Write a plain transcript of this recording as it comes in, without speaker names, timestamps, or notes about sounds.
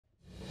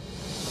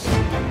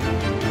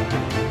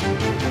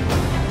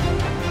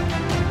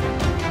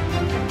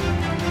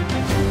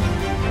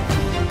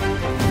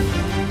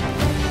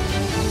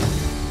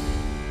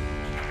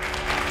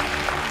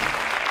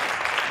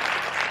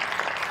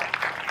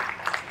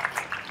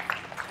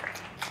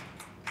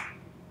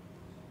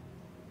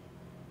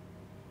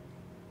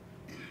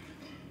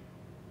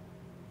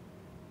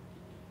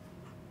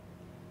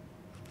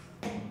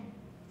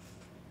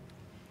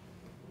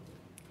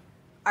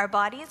Our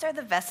bodies are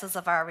the vessels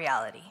of our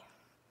reality.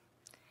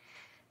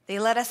 They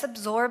let us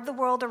absorb the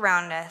world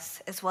around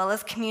us as well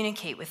as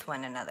communicate with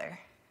one another.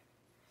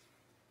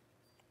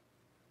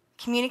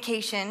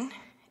 Communication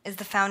is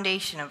the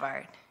foundation of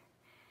art,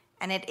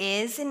 and it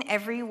is in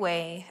every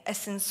way a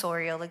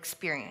sensorial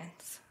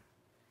experience.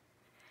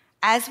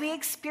 As we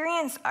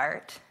experience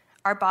art,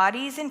 our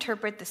bodies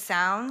interpret the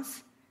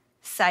sounds,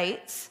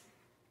 sights,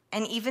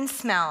 and even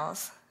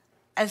smells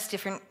as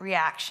different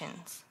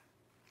reactions.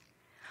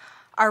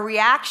 Our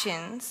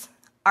reactions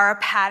are a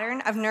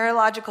pattern of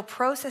neurological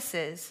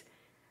processes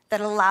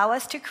that allow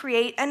us to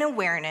create an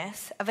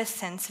awareness of a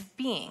sense of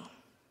being,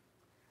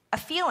 a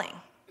feeling.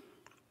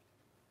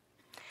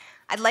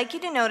 I'd like you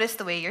to notice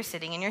the way you're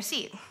sitting in your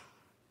seat.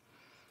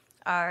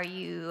 Are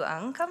you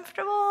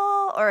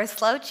uncomfortable or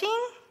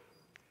slouching?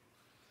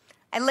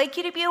 I'd like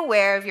you to be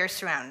aware of your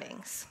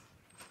surroundings.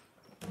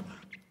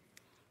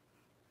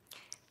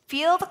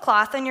 Feel the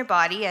cloth on your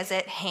body as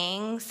it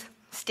hangs,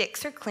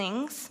 sticks, or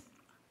clings.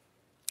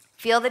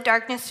 Feel the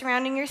darkness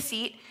surrounding your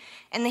seat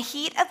and the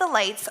heat of the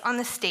lights on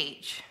the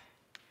stage.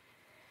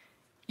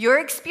 Your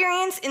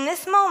experience in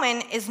this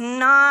moment is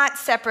not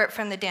separate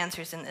from the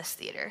dancers in this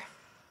theater.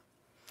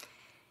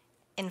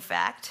 In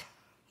fact,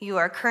 you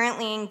are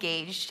currently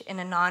engaged in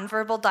a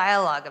nonverbal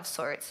dialogue of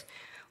sorts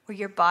where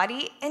your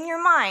body and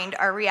your mind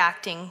are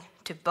reacting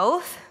to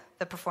both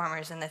the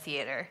performers in the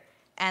theater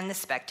and the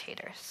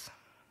spectators.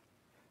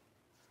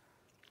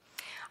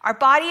 Our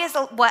body is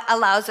what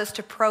allows us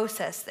to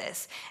process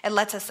this. It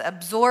lets us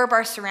absorb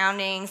our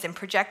surroundings and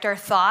project our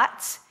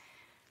thoughts.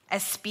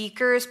 As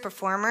speakers,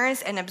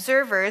 performers, and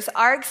observers,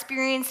 our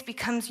experience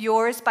becomes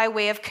yours by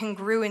way of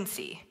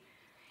congruency.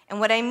 And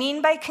what I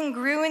mean by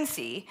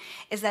congruency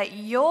is that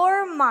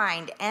your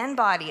mind and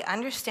body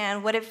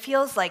understand what it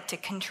feels like to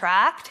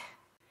contract,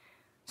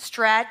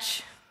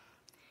 stretch,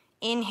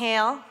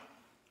 inhale,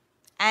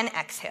 and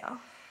exhale.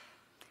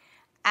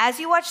 As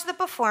you watch the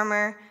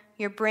performer,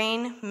 your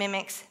brain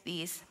mimics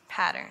these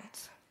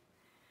patterns.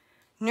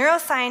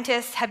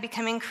 Neuroscientists have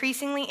become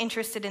increasingly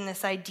interested in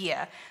this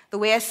idea, the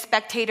way a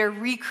spectator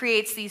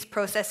recreates these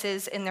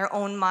processes in their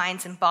own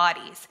minds and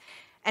bodies.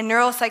 And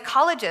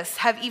neuropsychologists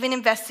have even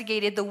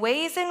investigated the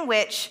ways in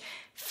which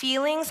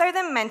feelings are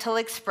the mental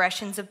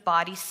expressions of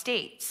body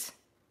states.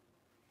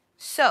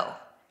 So,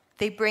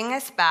 they bring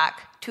us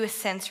back to a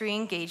sensory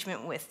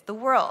engagement with the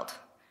world.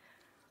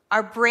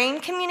 Our brain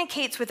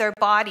communicates with our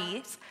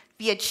bodies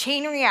via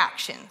chain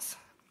reactions,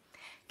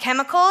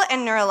 chemical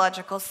and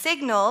neurological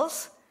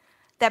signals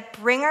that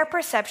bring our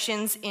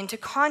perceptions into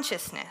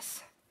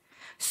consciousness.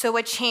 So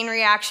a chain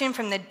reaction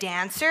from the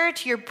dancer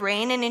to your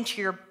brain and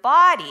into your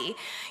body,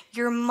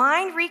 your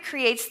mind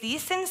recreates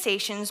these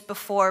sensations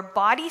before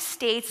body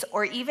states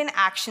or even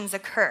actions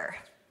occur.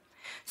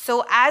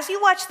 So as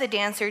you watch the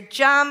dancer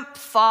jump,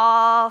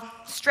 fall,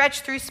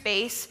 stretch through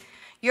space,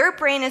 your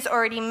brain is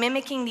already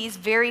mimicking these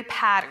very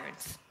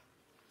patterns.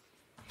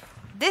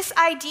 This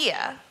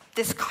idea,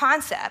 this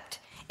concept,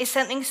 is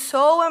something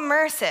so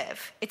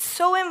immersive, it's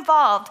so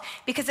involved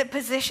because it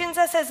positions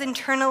us as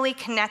internally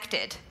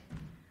connected,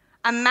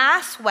 a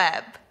mass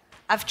web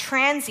of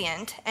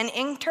transient and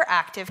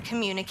interactive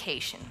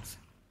communications.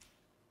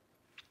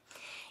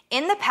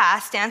 In the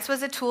past, dance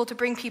was a tool to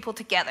bring people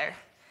together,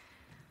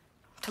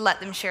 to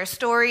let them share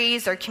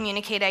stories or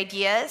communicate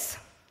ideas.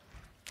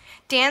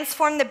 Dance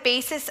formed the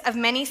basis of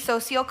many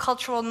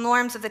sociocultural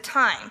norms of the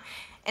time.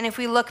 And if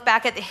we look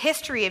back at the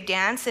history of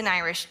dance, an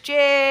Irish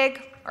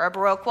jig or a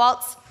Baroque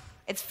waltz,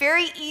 it's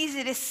very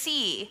easy to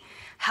see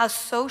how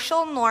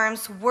social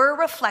norms were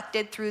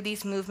reflected through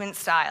these movement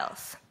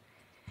styles.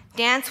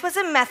 Dance was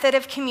a method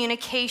of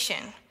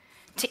communication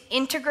to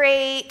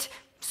integrate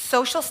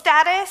social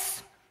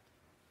status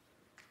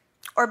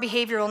or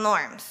behavioral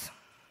norms.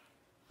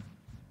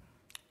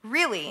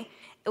 Really,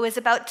 it was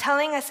about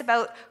telling us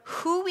about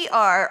who we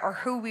are or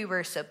who we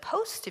were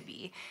supposed to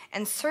be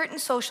in certain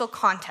social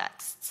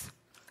contexts.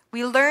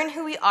 We learn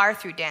who we are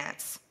through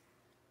dance,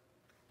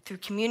 through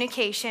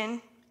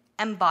communication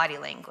and body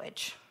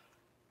language.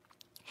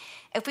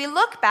 If we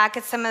look back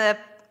at some of the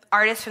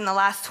artists from the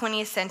last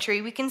 20th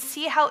century, we can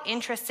see how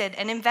interested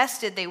and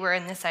invested they were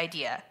in this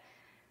idea.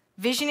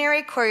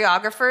 Visionary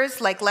choreographers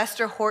like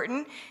Lester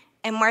Horton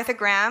and Martha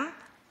Graham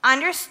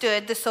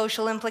understood the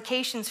social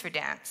implications for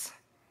dance.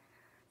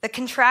 The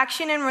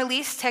contraction and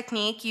release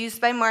technique used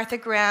by Martha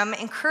Graham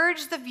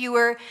encouraged the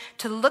viewer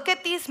to look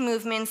at these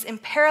movements in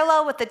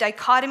parallel with the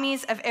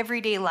dichotomies of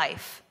everyday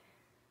life.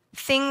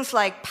 Things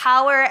like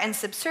power and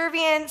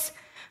subservience,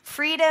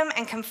 freedom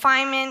and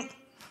confinement,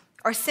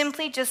 or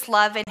simply just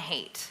love and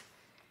hate.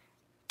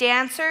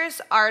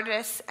 Dancers,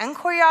 artists, and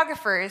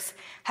choreographers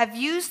have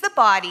used the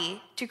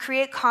body to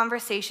create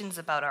conversations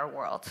about our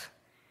world.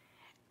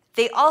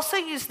 They also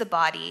use the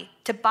body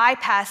to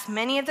bypass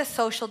many of the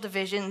social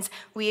divisions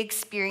we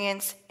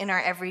experience in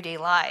our everyday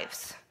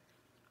lives.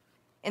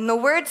 In the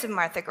words of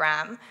Martha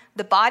Graham,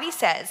 the body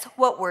says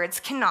what words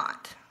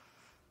cannot.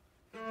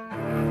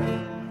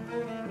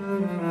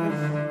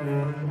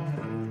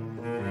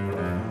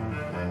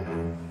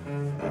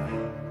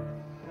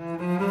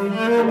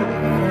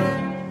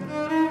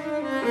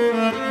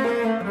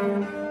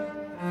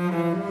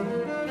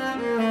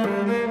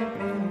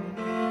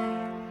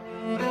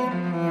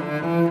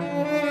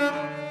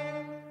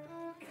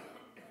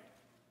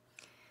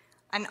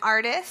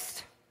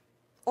 artist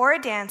or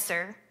a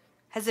dancer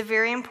has a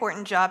very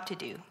important job to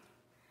do,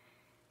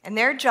 and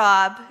their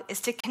job is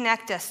to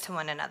connect us to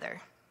one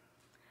another.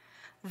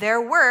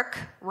 Their work,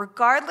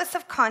 regardless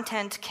of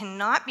content,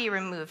 cannot be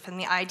removed from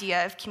the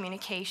idea of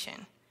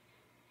communication.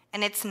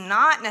 And it's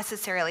not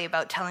necessarily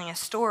about telling a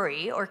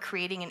story or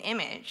creating an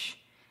image,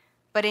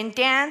 but in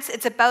dance,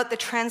 it's about the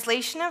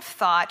translation of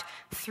thought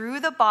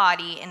through the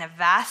body in a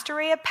vast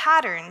array of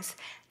patterns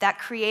that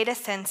create a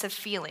sense of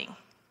feeling,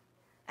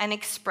 an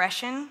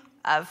expression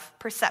of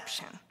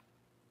perception.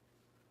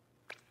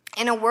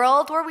 In a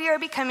world where we are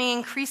becoming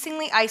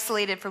increasingly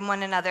isolated from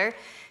one another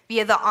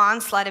via the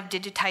onslaught of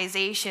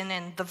digitization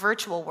and the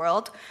virtual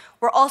world,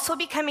 we're also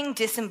becoming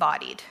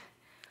disembodied.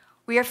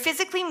 We are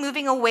physically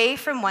moving away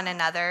from one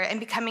another and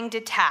becoming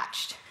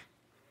detached.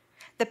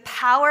 The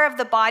power of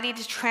the body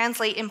to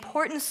translate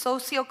important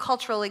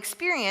sociocultural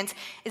experience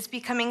is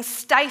becoming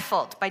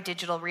stifled by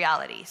digital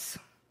realities.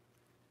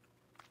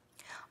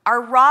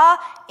 Our raw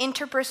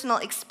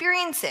interpersonal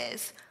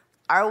experiences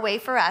are a way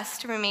for us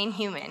to remain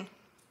human.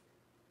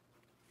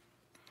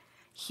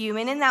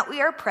 Human in that we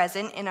are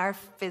present in our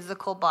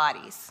physical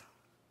bodies.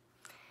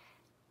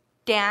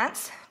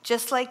 Dance,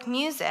 just like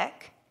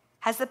music,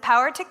 has the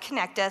power to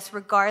connect us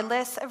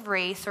regardless of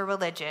race or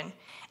religion,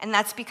 and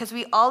that's because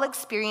we all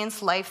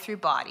experience life through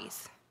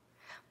bodies.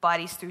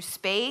 Bodies through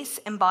space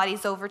and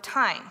bodies over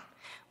time.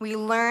 We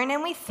learn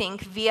and we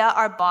think via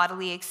our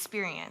bodily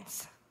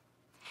experience.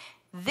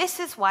 This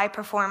is why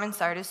performance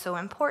art is so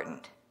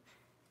important,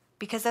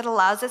 because it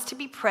allows us to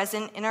be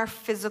present in our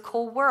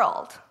physical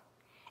world.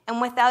 And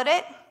without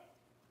it,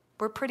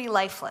 we're pretty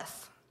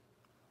lifeless.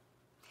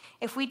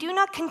 If we do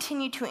not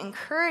continue to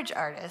encourage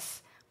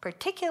artists,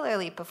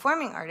 particularly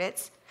performing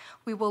artists,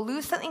 we will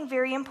lose something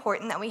very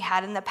important that we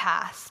had in the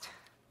past,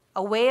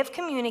 a way of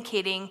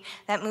communicating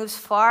that moves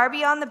far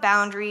beyond the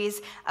boundaries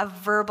of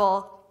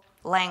verbal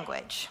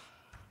language.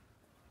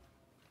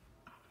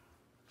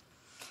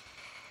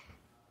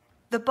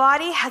 The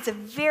body has a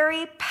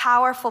very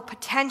powerful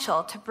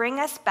potential to bring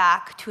us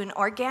back to an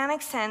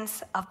organic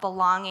sense of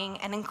belonging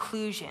and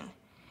inclusion.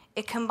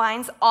 It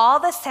combines all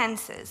the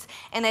senses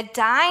in a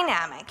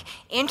dynamic,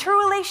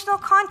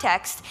 interrelational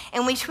context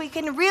in which we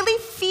can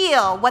really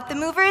feel what the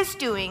mover is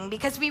doing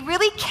because we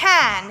really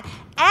can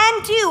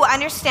and do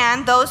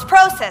understand those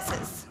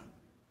processes.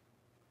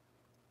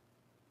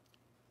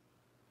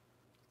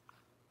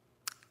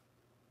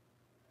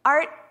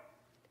 Art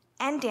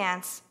and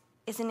dance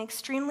is an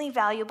extremely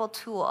valuable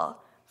tool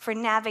for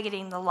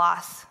navigating the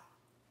loss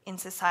in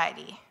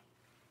society.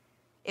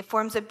 It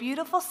forms a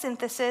beautiful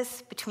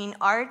synthesis between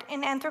art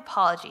and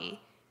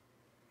anthropology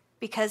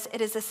because it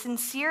is a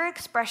sincere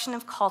expression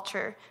of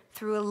culture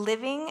through a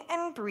living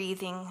and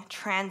breathing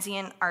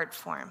transient art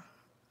form.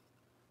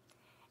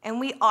 And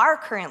we are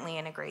currently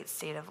in a great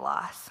state of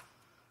loss.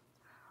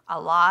 A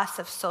loss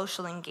of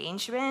social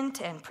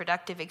engagement and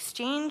productive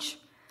exchange,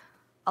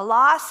 a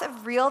loss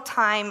of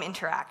real-time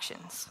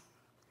interactions.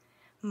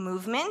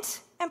 Movement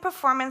and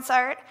performance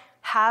art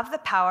have the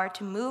power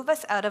to move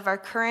us out of our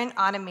current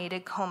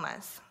automated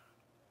comas.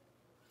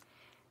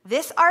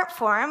 This art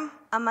form,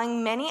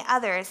 among many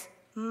others,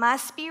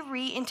 must be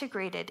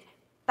reintegrated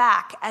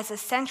back as a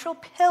central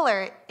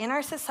pillar in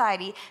our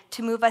society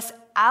to move us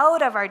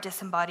out of our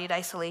disembodied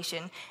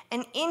isolation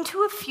and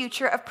into a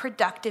future of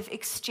productive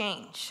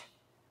exchange.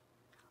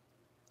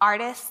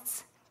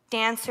 Artists,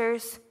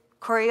 dancers,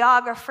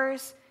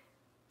 choreographers,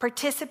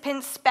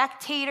 participants,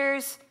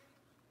 spectators,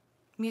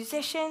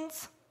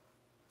 musicians,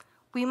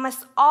 we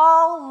must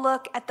all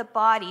look at the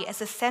body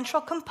as a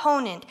central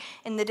component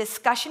in the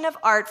discussion of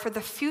art for the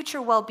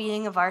future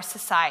well-being of our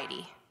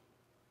society.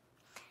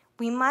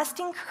 We must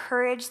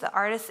encourage the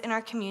artists in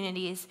our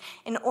communities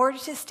in order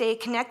to stay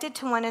connected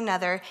to one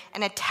another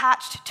and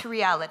attached to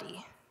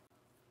reality.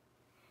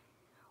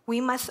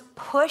 We must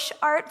push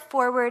art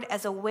forward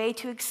as a way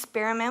to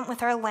experiment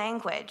with our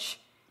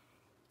language.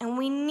 And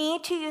we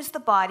need to use the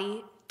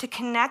body to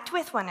connect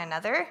with one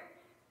another,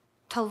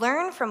 to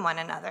learn from one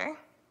another,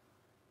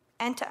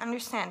 and to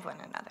understand one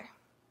another.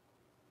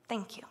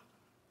 Thank you.